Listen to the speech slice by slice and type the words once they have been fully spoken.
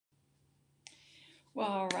Well,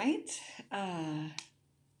 all right.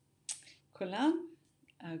 Kulam.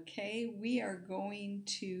 Okay, we are going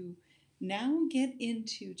to now get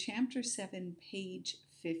into chapter 7, page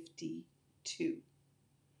 52.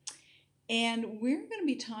 And we're going to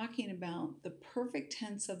be talking about the perfect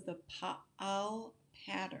tense of the pa'al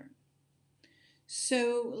pattern.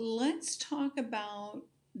 So let's talk about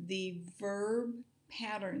the verb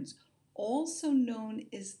patterns, also known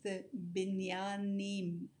as the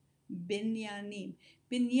binyanim. Binyanim.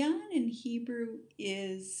 Binyan in Hebrew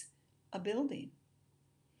is a building.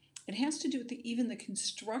 It has to do with even the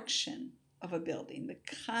construction of a building, the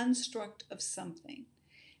construct of something.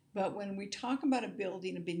 But when we talk about a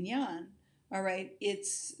building, a binyan, all right,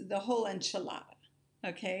 it's the whole enchilada.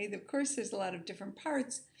 Okay, of course, there's a lot of different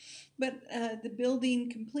parts, but the building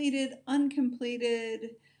completed,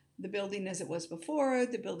 uncompleted, the building as it was before,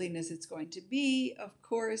 the building as it's going to be. Of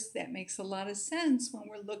course, that makes a lot of sense when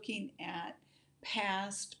we're looking at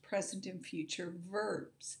past, present, and future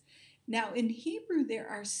verbs. Now, in Hebrew, there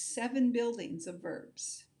are 7 buildings of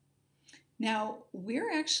verbs. Now,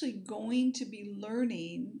 we're actually going to be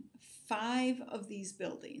learning 5 of these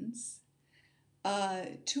buildings.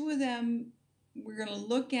 2 of them we're going to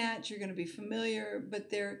look at, you're going to be familiar,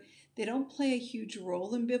 but they don't play a huge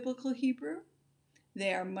role in biblical Hebrew.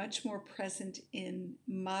 They are much more present in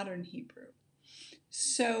modern Hebrew.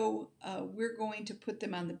 So we're going to put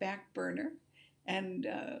them on the back burner, and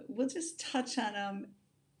we'll just touch on them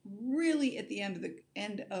really at the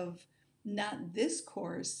end of not this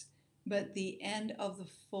course, but the end of the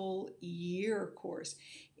full year course.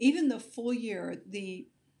 Even the full year, the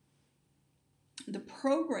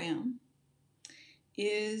program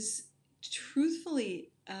is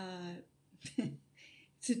truthfully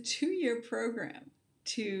it's a 2-year program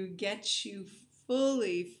to get you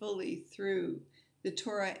fully through the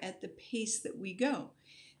Torah at the pace that we go.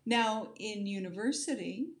 Now, in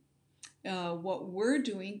university, what we're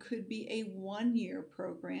doing could be a 1-year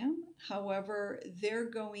program. However, they're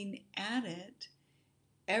going at it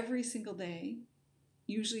every single day,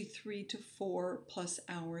 usually 3 to 4 plus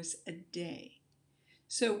hours a day.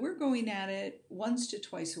 So we're going at it once to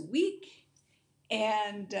twice a week,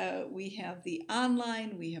 and we have the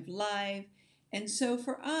online, we have live. And so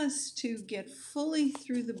for us to get fully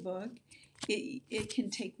through the book, it can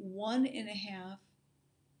take 1.5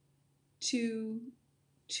 to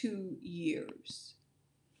 2 years.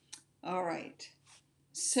 All right.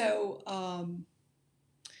 So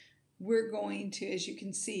we're going to, as you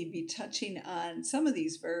can see, be touching on some of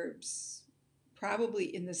these verbs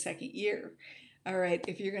probably in the 2nd year. All right,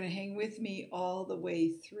 if you're going to hang with me all the way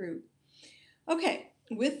through. Okay,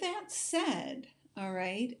 with that said, all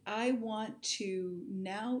right, I want to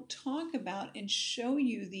now talk about and show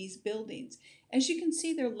you these buildings. As you can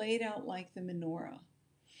see, they're laid out like the menorah.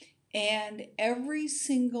 And every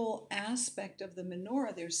single aspect of the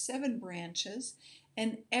menorah, there's 7 branches,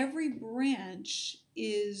 and every branch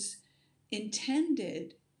is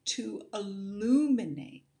intended to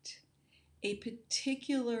illuminate a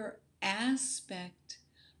particular aspect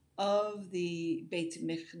of the Beit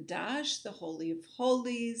Mikdash, the Holy of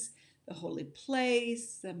Holies, the holy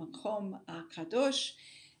place, the Makom Kadosh.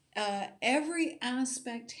 Every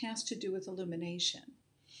aspect has to do with illumination.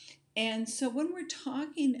 And so when we're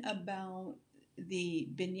talking about the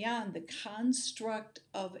binyan, the construct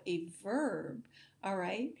of a verb, all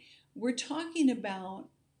right, we're talking about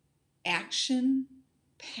action,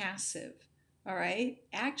 passive, all right,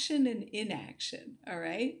 action and inaction, all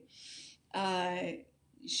right.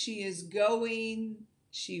 She is going,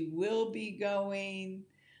 she will be going,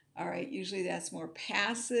 all right, usually that's more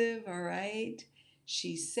passive, all right.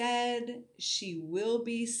 She said, she will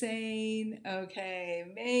be saying, okay,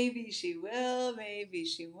 maybe she will, maybe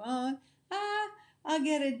she won't. I'll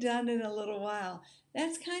get it done in a little while.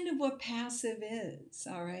 That's kind of what passive is,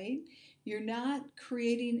 all right? You're not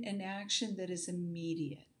creating an action that is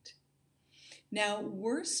immediate. Now,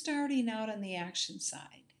 we're starting out on the action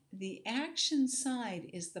side. The action side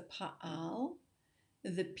is the pa'al,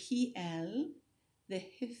 the pl, the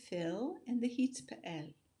hifil, and the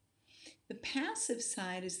hitpa'el. The passive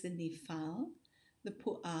side is the nifal, the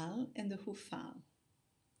pu'al, and the hufal.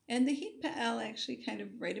 And the hitpa'el actually kind of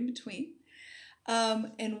right in between.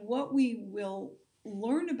 And what we will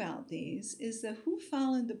learn about these is the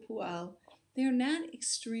hufal and the pu'al, they're not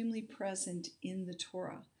extremely present in the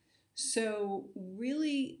Torah. So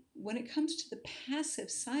really, when it comes to the passive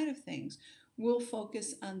side of things, we'll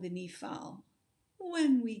focus on the nifal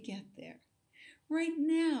when we get there. Right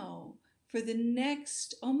now, for the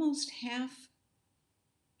next almost half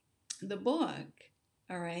the book,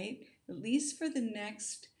 all right, at least for the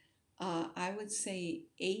next, I would say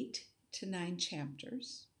 8 to 9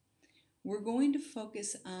 chapters. We're going to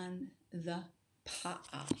focus on the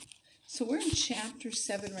pa'al. So we're in chapter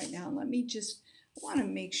 7 right now. I want to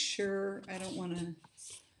make sure, I don't want to,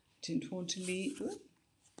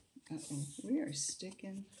 we are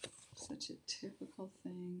sticking, such a typical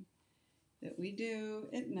thing that we do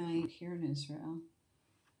at night here in Israel.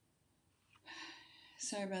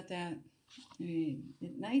 Sorry about that.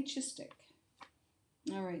 At night you stick.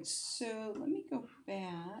 All right, so let me go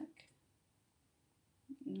back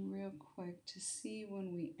real quick to see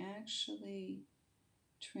when we actually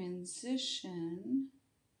transition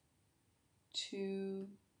to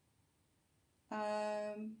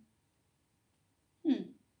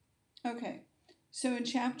okay, so in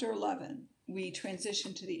chapter 11 we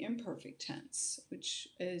transition to the imperfect tense, which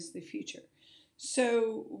is the future.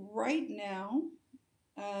 So right now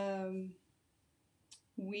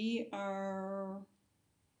we are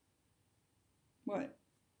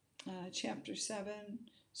chapter 7.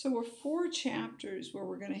 So we're 4 chapters where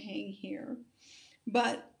we're going to hang here.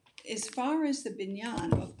 But as far as the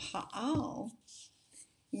binyan of Pa'al,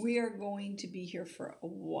 we are going to be here for a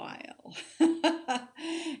while.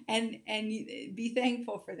 and be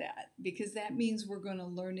thankful for that, because that means we're going to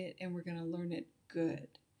learn it, and we're going to learn it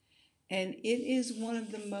good. And it is one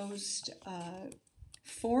of the most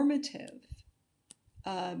formative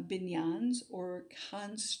binyans or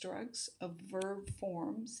constructs of verb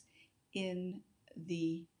forms in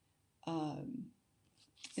the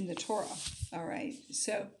Torah. All right,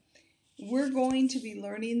 so we're going to be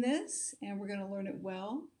learning this, and we're going to learn it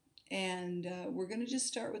well. And we're going to just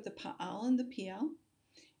start with the pa'al and the pial,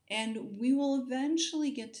 and we will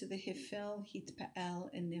eventually get to the hifil, hitpa'al,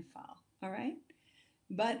 and nifal. All right,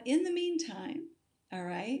 but in the meantime, all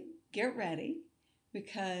right, get ready,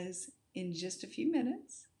 because in just a few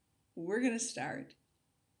minutes we're going to start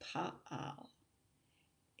pa'al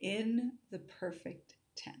in the perfect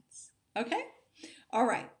tense. Okay? All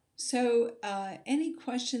right. So any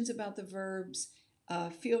questions about the verbs,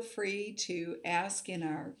 feel free to ask in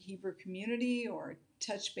our Hebrew community or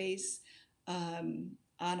touch base on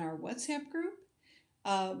our WhatsApp group.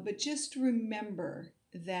 But just remember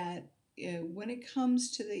that when it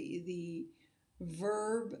comes to the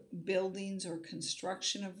verb buildings or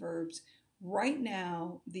construction of verbs, right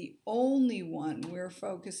now the only one we're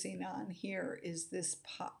focusing on here is this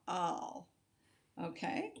pa'al.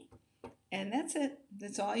 Okay? And that's it.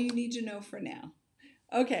 That's all you need to know for now.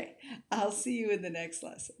 Okay, I'll see you in the next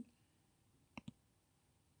lesson.